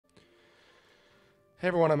Hey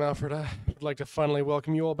everyone, I'm Alfred. I'd like to finally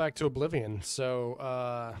welcome you all back to Oblivion.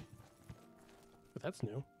 So, that's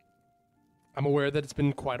new. I'm aware that it's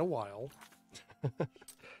been quite a while.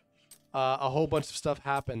 A whole bunch of stuff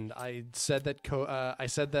happened. I said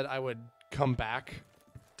that I would come back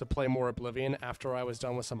to play more Oblivion after I was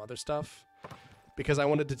done with some other stuff, because I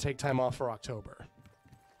wanted to take time off for October.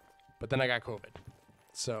 But then I got COVID.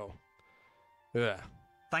 So, yeah.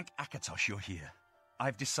 Thank Akatosh you're here.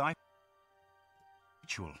 I've decided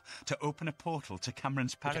to open a portal to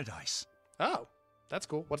Cameron's paradise. Oh, that's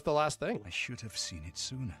cool. What's the last thing? I should have seen it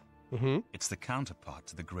sooner. Mm-hmm. It's the counterpart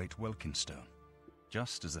to the Great Welkin Stone,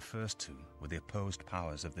 just as the first two were the opposed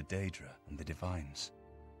powers of the Daedra and the Divines.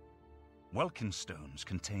 Welkin Stones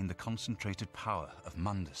contain the concentrated power of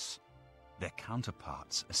Mundus. Their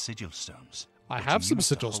counterparts are Sigil Stones. I have some used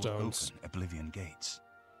to Sigil hold Stones. open Oblivion gates.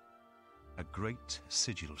 A great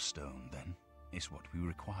Sigil Stone, then, is what we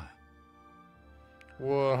require.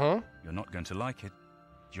 Uh-huh. You're not going to like it.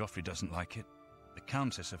 Joffrey doesn't like it. The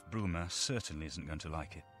Countess of Bruma certainly isn't going to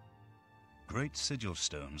like it. Great Sigil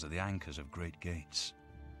Stones are the anchors of great gates.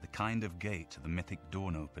 The kind of gate the mythic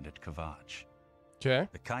Dawn opened at Kavach. Okay.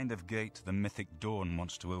 The kind of gate the mythic Dawn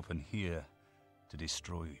wants to open here to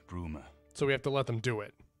destroy Bruma. So we have to let them do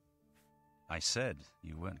it. I said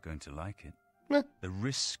you weren't going to like it. Meh. The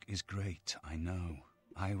risk is great, I know.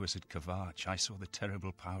 I was at Kavach. I saw the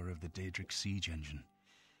terrible power of the Daedric siege engine.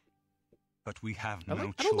 But we have no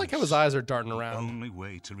choice. I don't like how his eyes are darting The around. only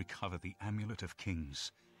way to recover the Amulet of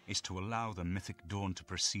Kings is to allow the mythic Dawn to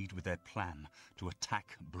proceed with their plan to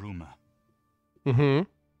attack Bruma. Mm-hmm.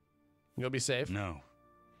 You'll be safe. No.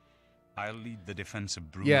 I'll lead the defense of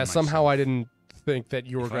Bruma Yeah, somehow myself. I didn't think that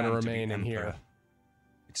you were If I going to am be remain in here. Emperor,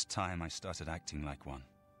 it's time I started acting like one.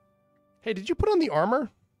 Hey, did you put on the armor?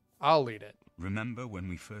 I'll lead it. Remember when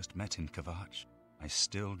we first met in Kavach? I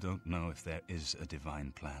still don't know if there is a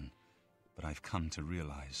divine plan, but I've come to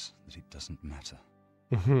realize that it doesn't matter.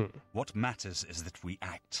 Mm-hmm. What matters is that we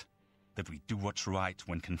act, that we do what's right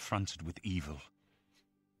when confronted with evil.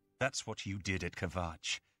 That's what you did at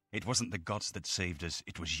Kavach. It wasn't the gods that saved us,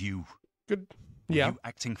 it was you. Good. Were Yeah. you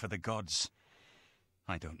acting for the gods?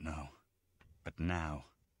 I don't know. But now,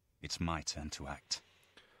 it's my turn to act.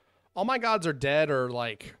 All my gods are dead or,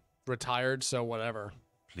 like, retired, so whatever.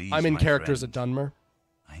 Please, I'm in my characters friend, at Dunmer.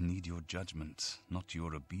 I need your judgment, not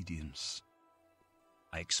your obedience.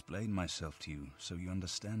 I explain myself to you so you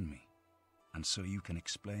understand me, and so you can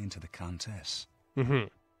explain to the Countess. Mm-hmm.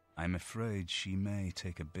 I'm afraid she may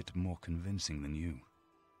take a bit more convincing than you.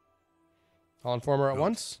 I'll inform her at Good.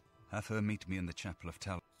 once. Have her meet me in the Chapel of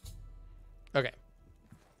Tal. Okay.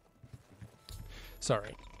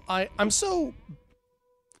 Sorry. I'm so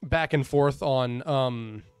back and forth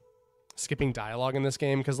on skipping dialogue in this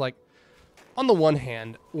game, because, like, on the one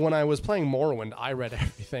hand, when I was playing Morrowind, I read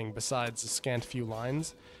everything besides a scant few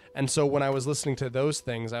lines. And so when I was listening to those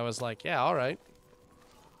things, I was like, yeah, all right.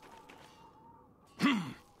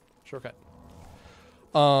 Shortcut.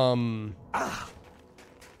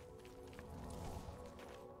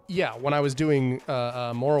 Yeah, when I was doing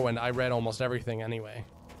Morrowind, I read almost everything anyway.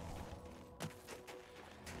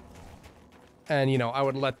 And, you know, I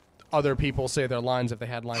would let other people say their lines if they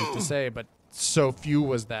had lines to say, but so few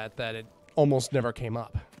was that it almost never came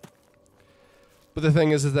up. But the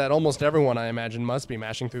thing is that almost everyone, I imagine, must be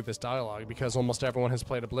mashing through this dialogue, because almost everyone has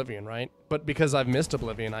played Oblivion, right? But because I've missed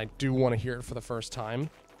Oblivion, I do want to hear it for the first time.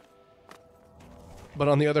 But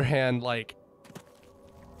on the other hand, like,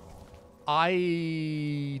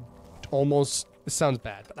 I almost, this sounds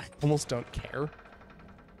bad, but I almost don't care.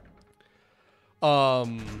 Oh,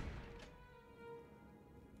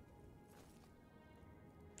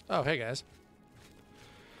 hey guys.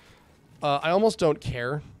 I almost don't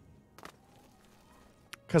care.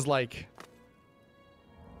 Cause like,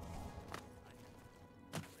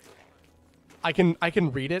 I can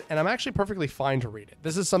read it, and I'm actually perfectly fine to read it.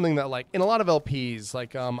 This is something that, like, in a lot of LPs,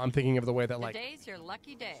 like, I'm thinking of the way that, like, Today's your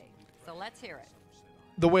lucky day, so let's hear it.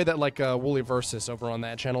 the way that, like, Wooly Versus over on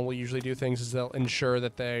that channel will usually do things is they'll ensure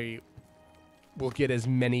that they will get as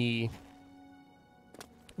many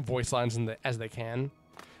voice lines as they can,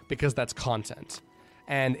 because that's content.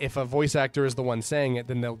 And if a voice actor is the one saying it,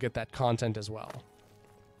 then they'll get that content as well.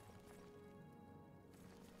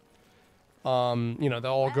 You know,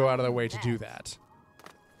 they'll all go out of their way to do that.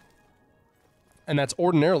 And that's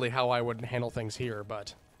ordinarily how I would handle things here,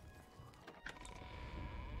 but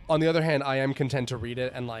on the other hand, I am content to read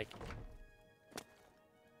it, and, like,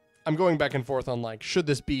 I'm going back and forth on, like, should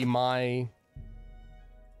this be my...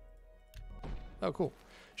 Oh, cool.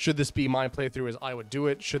 Should this be my playthrough as I would do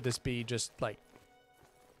it? Should this be just, like...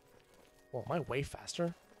 Well, am I way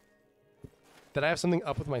faster? Did I have something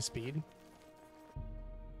up with my speed?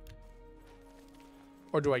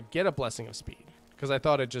 Or do I get a blessing of speed? Because I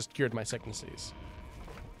thought it just cured my sicknesses.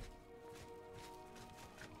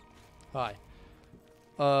 Hi.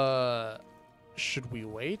 Should we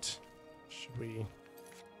wait? Should we...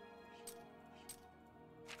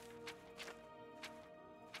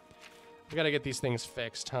 We gotta get these things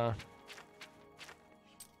fixed, huh?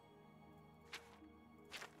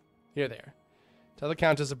 Here there. Tell the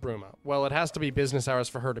Countess of Bruma. Well, it has to be business hours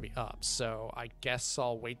for her to be up, so I guess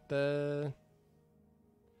I'll wait the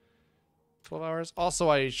 12 hours. Also,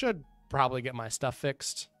 I should probably get my stuff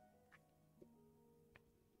fixed.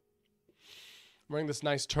 I'm wearing this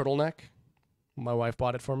nice turtleneck. My wife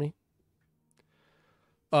bought it for me.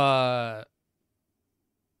 I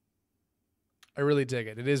really dig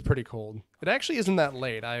it. It is pretty cold. It actually isn't that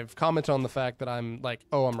late. I've commented on the fact that I'm like,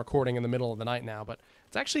 oh, I'm recording in the middle of the night now, but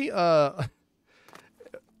it's actually, it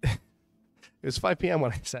was 5 p.m.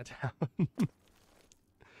 when I sat down.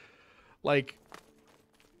 Like,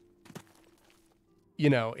 you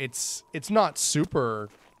know, it's not super,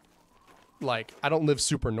 like, I don't live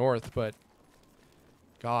super north, but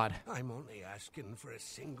God. I'm only asking for a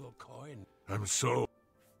single coin. I'm so...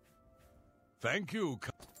 Thank you.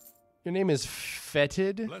 Your name is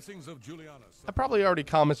Fetid? Blessings of Julianus. I probably already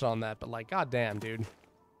commented on that, but like, goddamn, dude.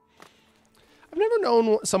 I've never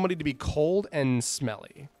known somebody to be cold and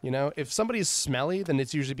smelly. You know, if somebody's smelly, then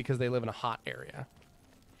it's usually because they live in a hot area.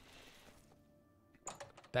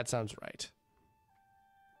 That sounds right.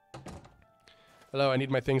 Hello, I need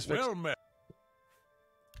my things fixed. Well met.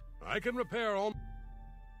 I can repair all...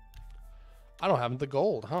 I don't have the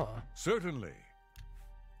gold, huh? Certainly.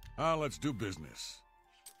 Let's do business.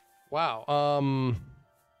 Wow,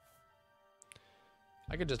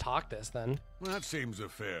 I could just hawk this then. That seems a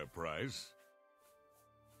fair price.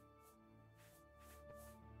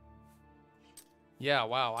 Yeah,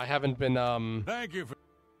 wow, I haven't been, Thank you for...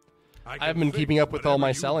 I haven't been keeping up with all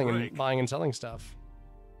my selling and buying and selling stuff.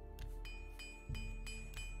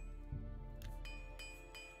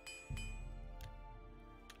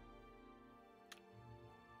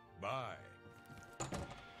 Bye.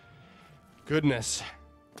 Goodness.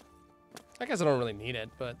 I guess I don't really need it,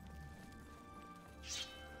 but...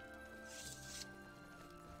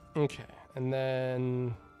 Okay, and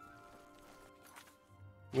then...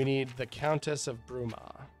 We need the Countess of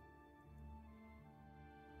Bruma.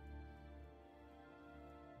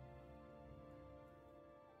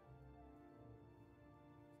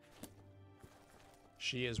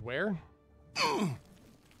 She is where?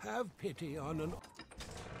 Have pity on an...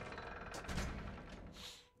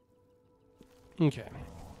 Okay.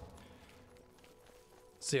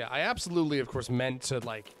 So yeah, I absolutely, of course, meant to,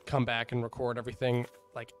 like, come back and record everything,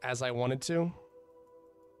 like, as I wanted to.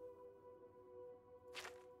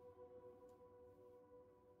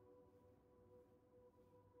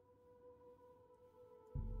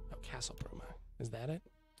 Oh, Castle Bruma. Is that it?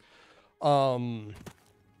 But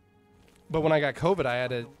when I got COVID, I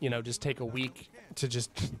had to, you know, just take a week to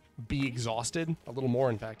just be exhausted. A little more,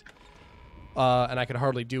 in fact. And I could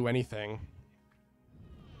hardly do anything.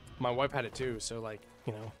 My wife had it too, so, like,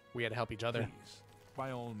 you know, we had to help each other. Please,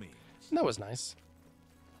 by all means. And that was nice.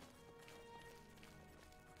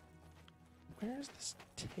 Where is this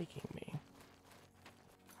taking me?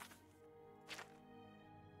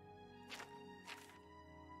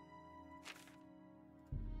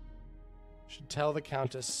 Should tell the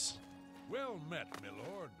Countess. Well met, my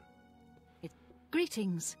lord.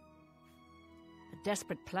 Greetings. A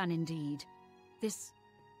desperate plan indeed. This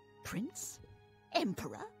prince?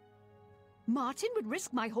 Emperor? Martin would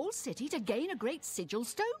risk my whole city to gain a great sigil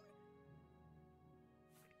stone?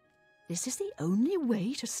 This is the only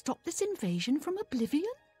way to stop this invasion from Oblivion?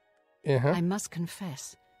 Uh-huh. I must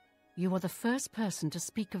confess, you are the first person to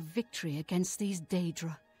speak of victory against these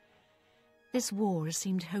Daedra. This war has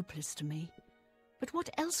seemed hopeless to me. But what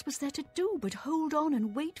else was there to do but hold on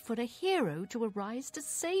and wait for a hero to arise to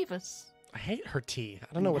save us? I hate her teeth.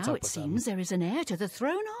 I don't know what's now up it with seems them. there is an heir to the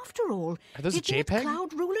throne after all. Are those a hidden at JPEG?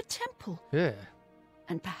 Cloud Ruler Temple. Yeah.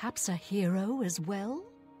 And perhaps a hero as well?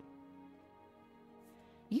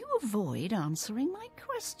 You avoid answering my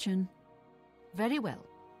question. Very well.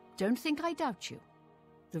 Don't think I doubt you.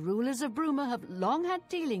 The rulers of Bruma have long had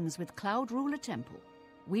dealings with Cloud Ruler Temple.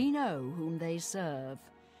 We know whom they serve.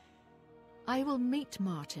 I will meet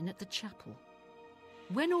Martin at the chapel.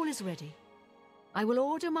 When all is ready, I will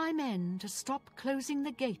order my men to stop closing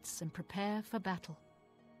the gates and prepare for battle.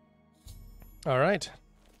 All right.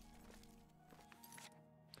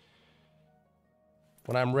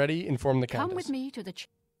 When I'm ready, inform the Countess. Come with me to the...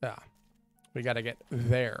 We gotta get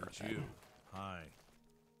there. It's you. Hi.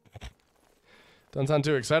 Don't sound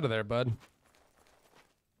too excited there, bud.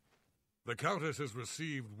 The Countess has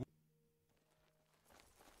received...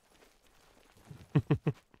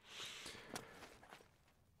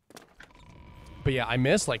 But yeah, I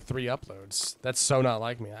missed like 3 uploads. That's so not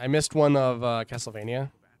like me. I missed one of Castlevania.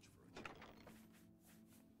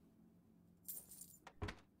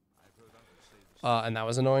 And that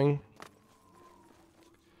was annoying.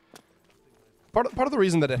 Part of the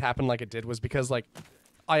reason that it happened like it did was because like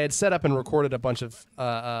I had set up and recorded a bunch of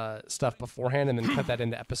stuff beforehand and then cut that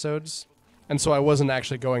into episodes. And so I wasn't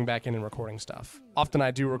actually going back in and recording stuff. Often I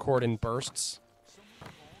do record in bursts.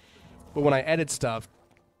 But when I edit stuff,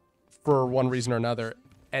 for one reason or another,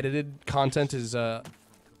 edited content is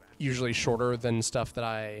usually shorter than stuff that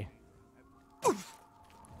I...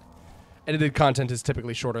 Edited content is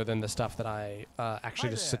typically shorter than the stuff that I actually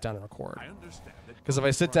just sit down and record. Because if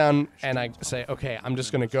I sit down and I say, okay, I'm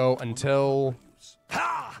just going to go until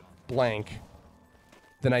blank,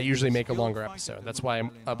 then I usually make a longer episode. That's why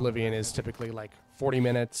Oblivion is typically like 40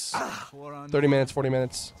 minutes, 30 minutes, 40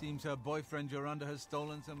 minutes. Seems her boyfriend Jorunda has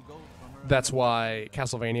stolen some gold from her. That's why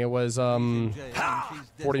Castlevania was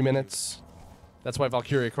 40 minutes. That's why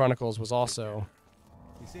Valkyria Chronicles was also,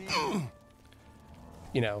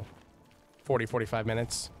 you know, 40, 45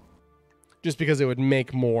 minutes. Just because it would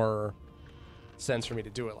make more sense for me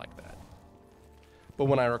to do it like that. But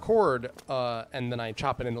when I record and then I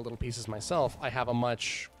chop it into little pieces myself, I have a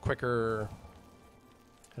much quicker...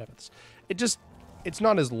 It's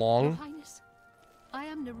not as long. Your Highness, I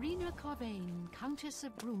am Narina Carvain, Countess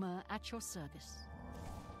of Bruma, at your service.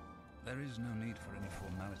 There is no need for any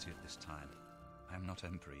formality at this time. I am not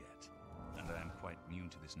emperor yet, and I am quite new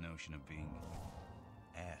to this notion of being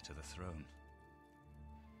heir to the throne.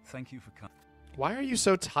 Thank you for coming. Why are you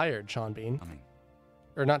so tired, Sean Bean?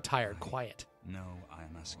 Or not tired, quiet. No, I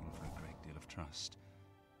am asking for a great deal of trust.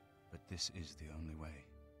 But this is the only way.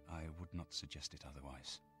 I would not suggest it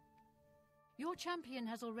otherwise. Your champion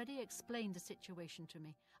has already explained the situation to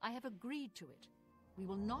me. I have agreed to it. We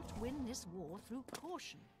will not win this war through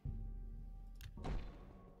caution.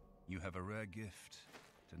 You have a rare gift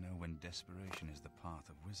to know when desperation is the path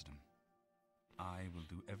of wisdom. I will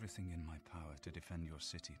do everything in my power to defend your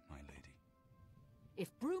city, my lady.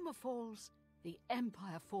 If Bruma falls, the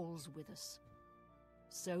Empire falls with us.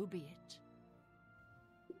 So be it.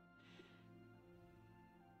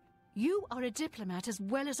 You are a diplomat as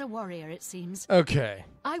well as a warrior, it seems. Okay.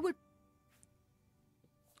 I would...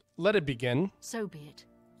 Let it begin. So be it.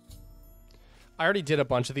 I already did a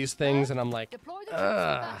bunch of these things, and I'm like,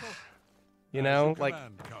 ugh. You know, like,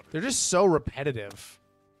 they're just so repetitive.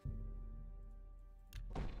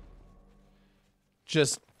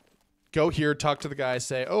 Just go here, talk to the guy,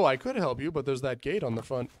 say, oh, I could help you, but there's that gate on the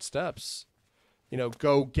front steps. You know,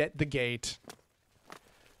 go get the gate.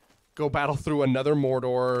 Go battle through another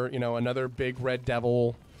Mordor, you know, another big red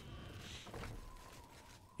devil.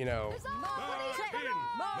 You know.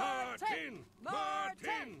 Martin!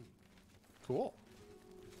 Cool.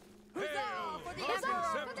 For the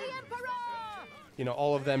Emperor! You know,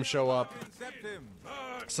 all of them show up.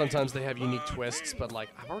 Sometimes they have unique twists, but like,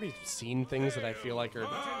 I've already seen things that I feel like are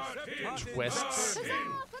twists.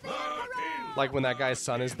 Like when that guy's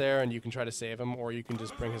son is there and you can try to save him, or you can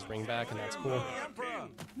just bring his ring back, and that's cool.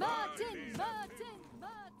 Martin!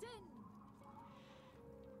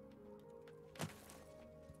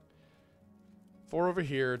 4 over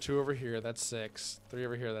here, 2 over here, that's 6. 3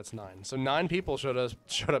 over here, that's 9. So 9 people showed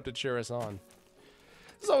up to cheer us on.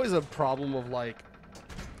 There's always a problem of like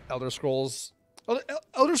Elder Scrolls.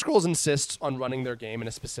 Elder Scrolls insists on running their game in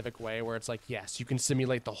a specific way where it's like, yes, you can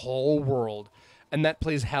simulate the whole world, and that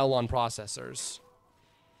plays hell on processors.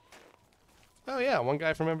 Oh yeah, one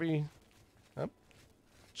guy from every... Oh.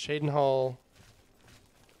 Cheydinhal,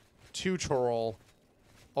 2 Chorrol,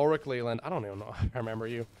 Ulrich Leland, I don't even know if I remember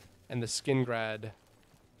you, and the Skingrad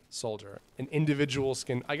soldier. An individual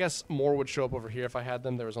skin... I guess more would show up over here if I had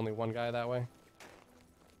them. There was only one guy that way.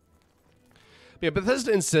 But yeah,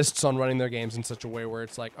 Bethesda insists on running their games in such a way where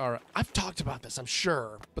it's like, all right, I've talked about this, I'm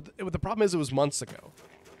sure. But the problem is it was months ago.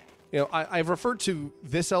 You know, I've referred to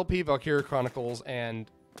this LP, Valkyria Chronicles, and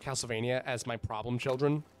Castlevania as my problem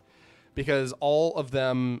children. Because all of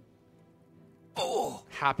them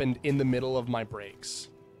happened in the middle of my breaks.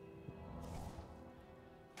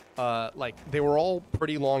 Like, they were all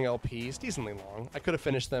pretty long LPs, decently long. I could have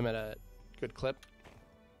finished them at a good clip.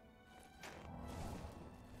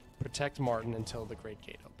 Protect Martin until the Great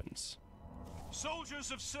Gate opens.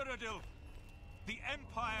 Soldiers of Cyrodiil, the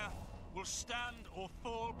Empire will stand or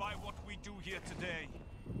fall by what we do here today.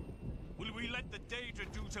 Will we let the Daedra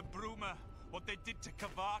do to Bruma what they did to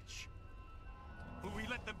Kvatch? Will we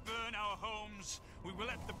let them burn our homes? We will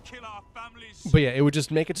let them kill our families. But yeah, it would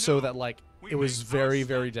just make it so that like We it was make very, our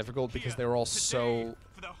very stand difficult because here they were all today so.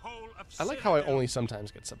 for the whole of I like how I Cyrodiil. only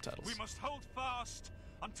sometimes get subtitles. We must hold fast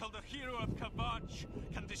until the hero of Kavach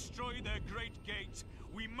can destroy their great gate.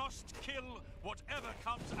 We must kill whatever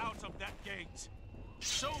comes out of that gate.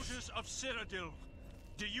 Soldiers of Cyrodiil,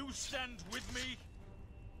 do you stand with me?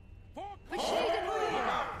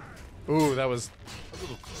 Ooh, that was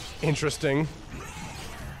interesting.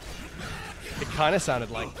 It kind of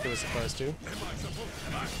sounded like it was supposed to.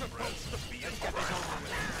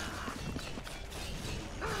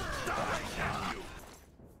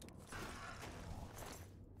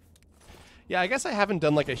 Yeah, I guess I haven't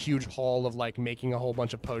done like a huge haul of like making a whole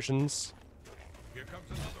bunch of potions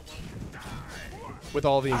with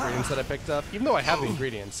all the ingredients that I picked up. Even though I have the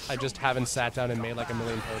ingredients, I just haven't sat down and made like a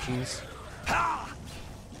million potions.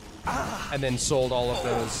 And then sold all of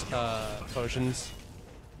those potions.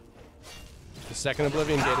 The second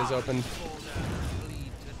Oblivion gate is open.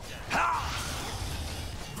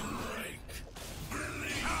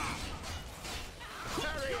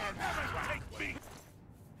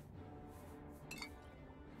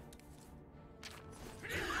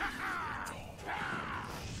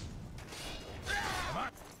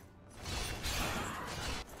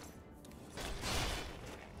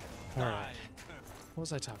 Alright. What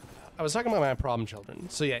was I talking about? I was talking about my problem children.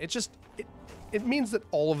 So yeah, it means that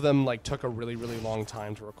all of them like took a really, really long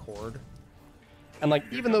time to record. And like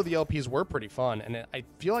even though the LPs were pretty fun, and I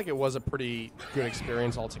feel like it was a pretty good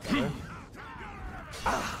experience altogether.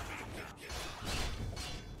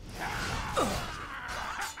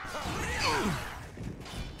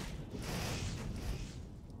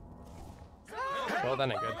 Well, that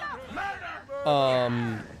ain't good.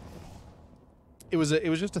 It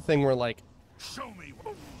was just a thing where like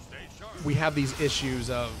we have these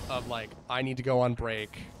issues of like I need to go on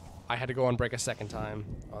break. I had to go on break a second time.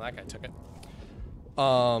 Oh, that guy took it.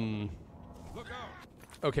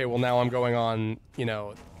 Okay, well now I'm going on, you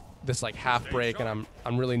know, this like half break, and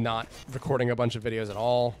I'm really not recording a bunch of videos at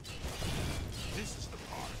all. This is the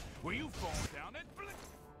part where you fall down and blink.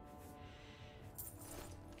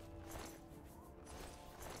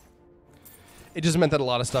 It just meant that a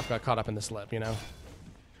lot of stuff got caught up in the slip, you know?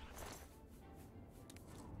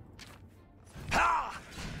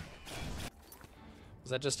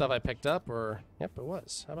 Was that just stuff I picked up, or? Yep, it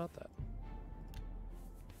was. How about that?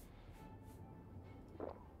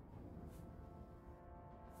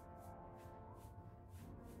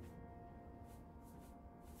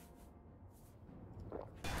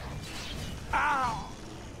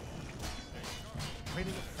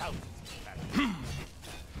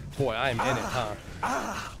 Boy, I am in it, huh?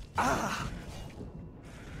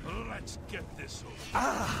 Let's get this over.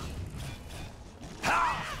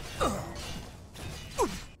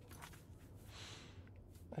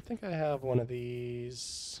 I think I have one of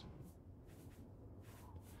these.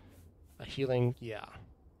 A healing, yeah.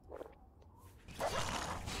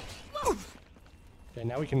 Okay,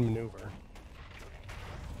 now we can maneuver.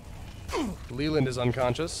 Leland is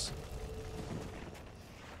unconscious.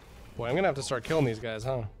 Boy, I'm gonna have to start killing these guys,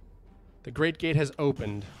 huh? The Great Gate has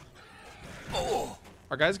opened.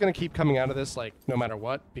 Are guys gonna keep coming out of this, like, no matter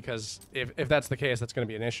what? Because if that's the case, that's gonna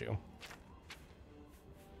be an issue.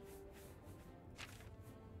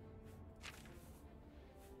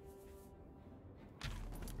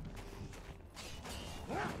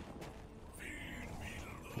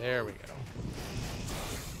 There we go.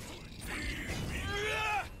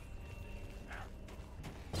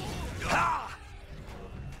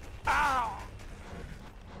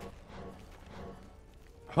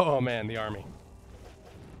 Oh man, the army.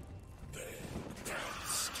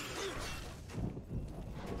 This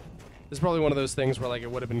is probably one of those things where like it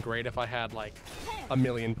would have been great if I had like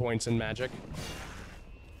 1,000,000 points in magic.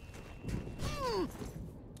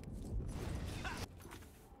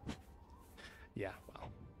 Yeah,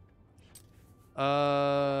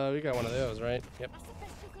 well. We got one of those, right? Yep.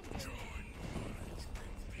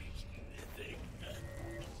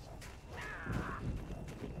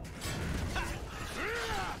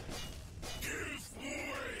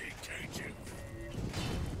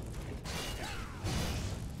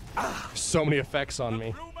 So many effects on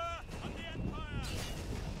me.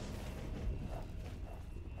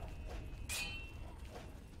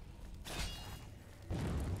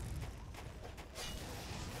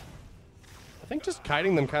 I think just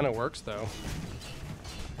kiting them kind of works, though.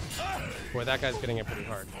 Boy, that guy's getting it pretty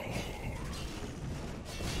hard.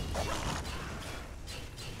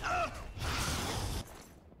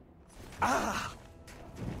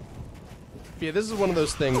 Yeah, this is one of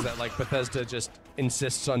those things that like Bethesda just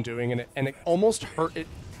insists on doing, and it almost hurt it.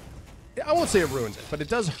 I won't say it ruins it, but it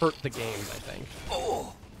does hurt the games, I think.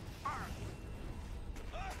 Oh.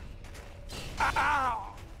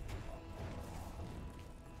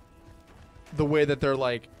 The way that they're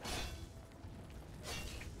like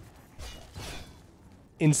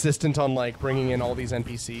insistent on like bringing in all these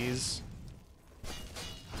NPCs.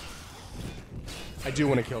 I do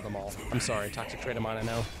want to kill them all. I'm sorry, toxic trait of mine, I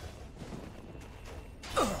know.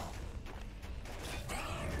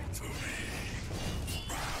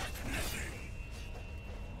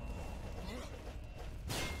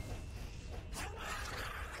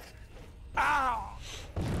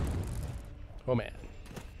 Oh man.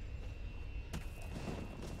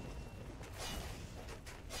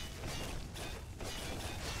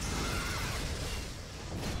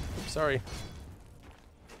 Oops, sorry.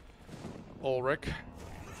 Ulrich.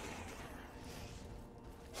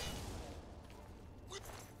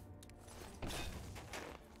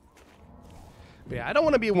 But yeah, I don't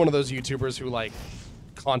want to be one of those YouTubers who like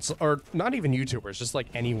or not even YouTubers, just like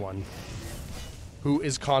anyone who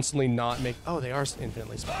is constantly not oh, they are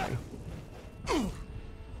infinitely spawning.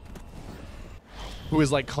 Who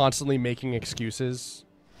is like constantly making excuses.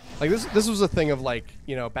 Like this was a thing of like,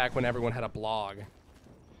 you know, back when everyone had a blog.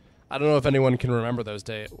 I don't know if anyone can remember those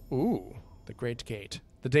days. Ooh, the Great Gate.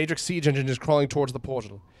 The Daedric siege engine is crawling towards the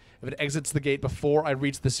portal. If it exits the gate before I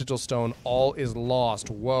reach the sigil stone, all is lost.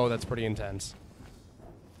 Whoa, that's pretty intense.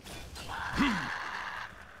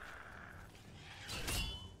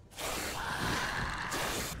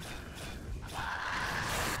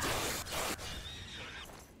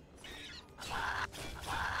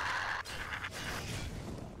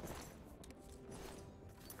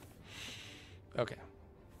 Okay.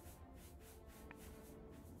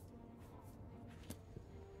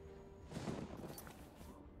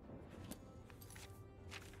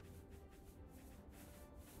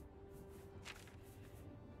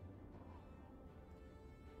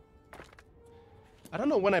 I don't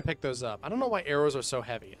know when I picked those up. I don't know why arrows are so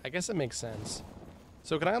heavy. I guess it makes sense.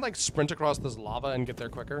 So can I like sprint across this lava and get there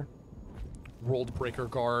quicker? World Breaker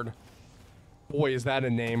Guard. Boy, is that a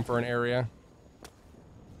name for an area.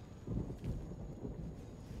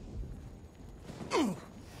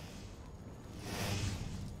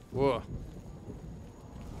 Whoa.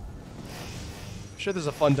 I'm sure there's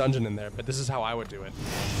a fun dungeon in there, but this is how I would do it.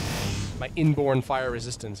 My inborn fire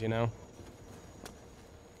resistance, you know?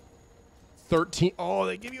 13. Oh,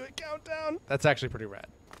 they give you a countdown. That's actually pretty rad.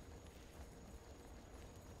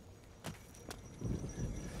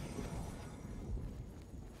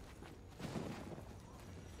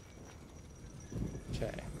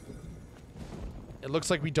 Okay. It looks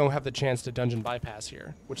like we don't have the chance to dungeon bypass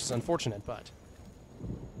here, which is unfortunate, but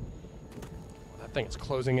that thing is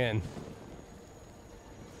closing in.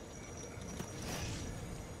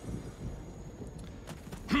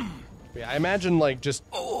 Yeah, I imagine like just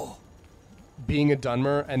being a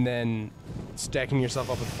Dunmer and then stacking yourself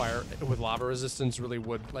up with lava resistance really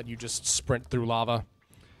would let you just sprint through lava.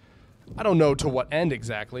 I don't know to what end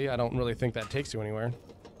exactly. I don't really think that takes you anywhere.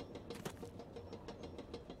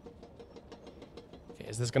 Okay,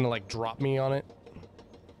 is this gonna like drop me on it?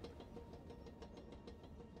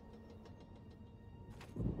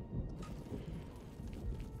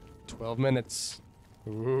 "12 minutes.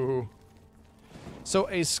 Ooh. So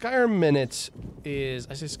a Skyrim minute is...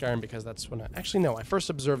 I say Skyrim because that's when I... Actually, no. I first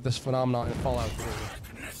observed this phenomenon in Fallout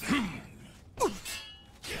 3.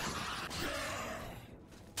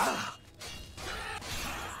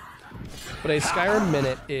 But a Skyrim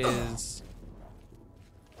minute is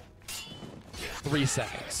 3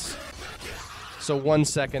 seconds. So 1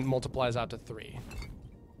 second multiplies out to 3.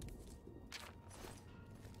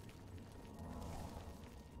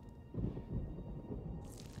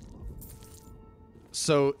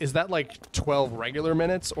 So is that like 12 regular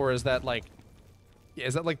minutes, or is that like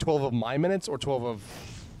 12 of my minutes or 12 of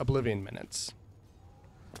Oblivion minutes?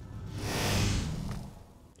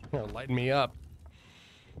 Lighten me up.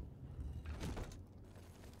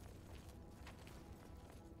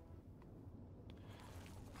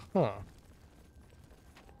 Huh.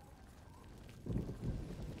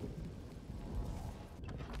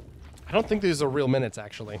 I don't think these are real minutes,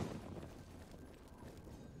 actually.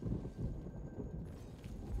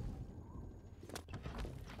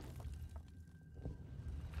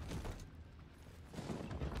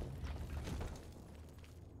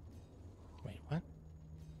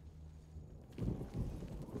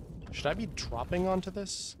 Should I be dropping onto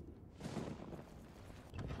this?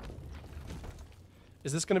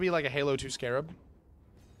 Is this going to be like a Halo 2 Scarab?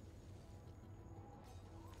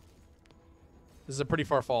 This is a pretty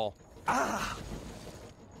far fall. Ah!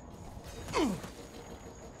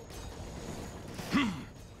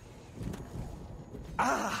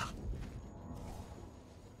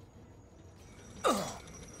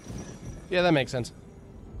 Yeah, that makes sense.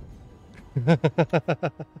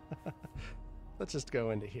 Let's just go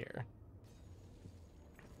into here.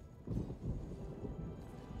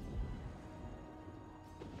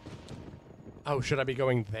 Oh, should I be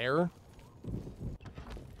going there?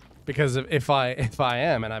 Because if I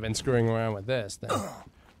am, and I've been screwing around with this, then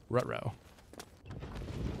ruh-roh.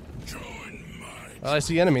 Well, I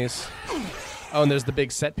see enemies. Oh, and there's the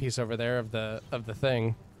big set piece over there of the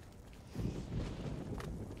thing.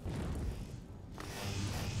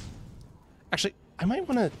 Actually, I might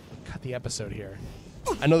want to cut the episode here.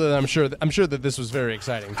 I know that I'm sure that this was very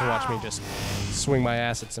exciting to watch me just swing my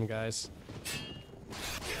ass at some guys.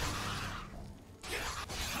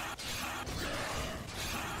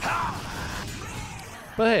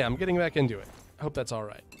 But hey, I'm getting back into it. I hope that's all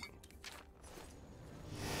right.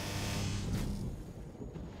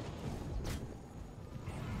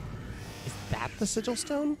 Is that the sigil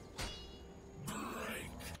stone?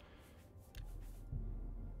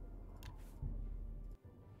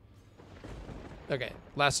 Okay,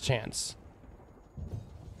 last chance.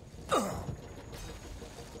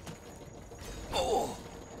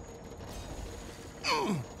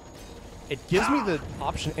 It gives me the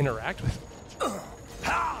option to interact with.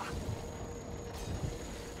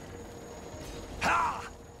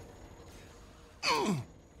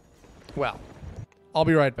 Well, I'll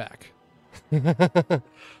be right back.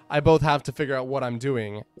 I both have to figure out what I'm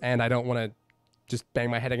doing, and I don't want to just bang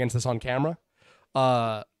my head against this on camera.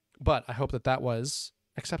 But I hope that was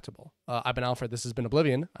acceptable. I've been Alfred. This has been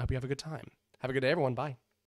Oblivion. I hope you have a good time. Have a good day, everyone. Bye.